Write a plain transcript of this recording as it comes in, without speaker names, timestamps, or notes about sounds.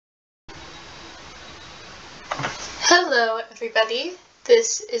Hello everybody,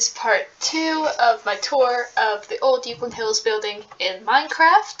 this is part 2 of my tour of the old Uwchlan Hills building in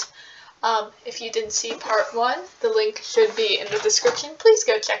Minecraft. If you didn't see part 1, the link should be in the description, please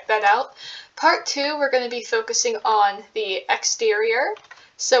go check that out. Part 2, we're going to be focusing on the exterior,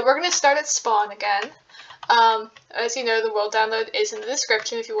 so we're going to start at spawn again. As you know, the world download is in the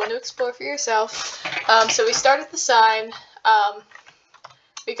description if you want to explore for yourself. So we start at the sign.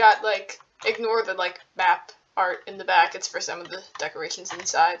 We got ignore the map art in the back, it's for some of the decorations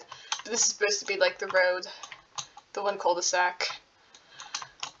inside. But this is supposed to be the road, the one cul-de-sac.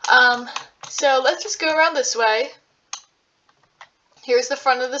 So let's just go around this way. Here's the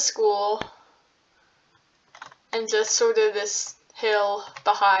front of the school, and just sort of this hill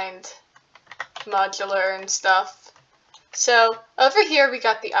behind modular and stuff. So over here we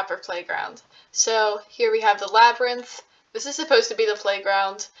got the upper playground. So here we have the labyrinth. This is supposed to be the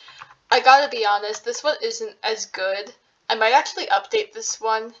playground. I gotta be honest, this one isn't as good. I might actually update this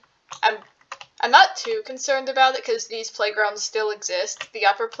one. I'm not too concerned about it because these playgrounds still exist. The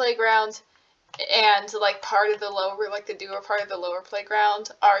upper playground and part of the lower, the newer part of the lower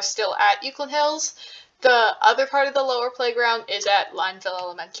playground are still at Uwchlan Hills. The other part of the lower playground is at Downingtown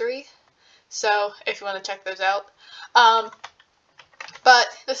Elementary. So if you want to check those out. But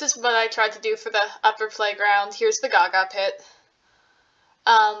this is what I tried to do for the upper playground. Here's the Gaga pit.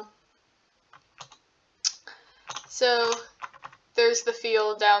 So there's the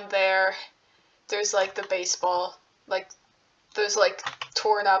field down there. There's the baseball, those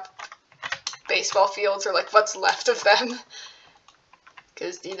torn up baseball fields, or what's left of them.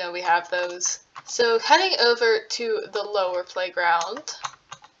 Because, we have those. So heading over to the lower playground,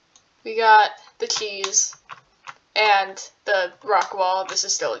 we got the cheese and the rock wall. This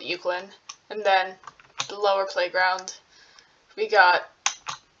is still at Uwchlan. And then the lower playground, we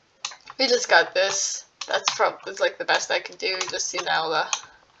just got this. That's probably the best I can do, just,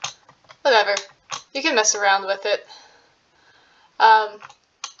 whatever. You can mess around with it.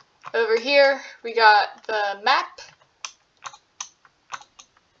 Over here, we got the map.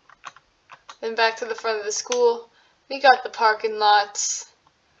 Then back to the front of the school, we got the parking lots,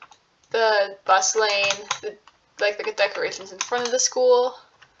 the bus lane, the decorations in front of the school.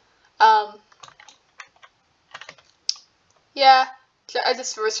 Yeah. I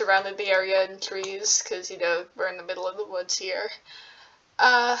just surrounded the area in trees, because, we're in the middle of the woods here.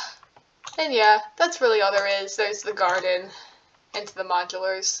 And yeah, that's really all there is. There's the garden, into the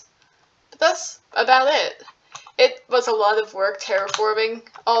modulars. But that's about it. It was a lot of work terraforming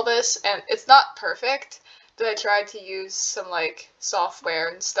all this, and it's not perfect, but I tried to use some, software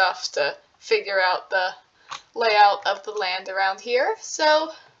and stuff to figure out the layout of the land around here,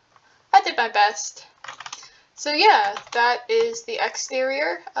 so I did my best. So yeah, that is the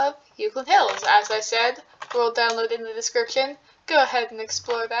exterior of Uwchlan Hills. As I said, world download in the description. Go ahead and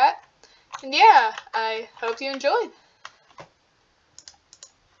explore that. And yeah, I hope you enjoyed.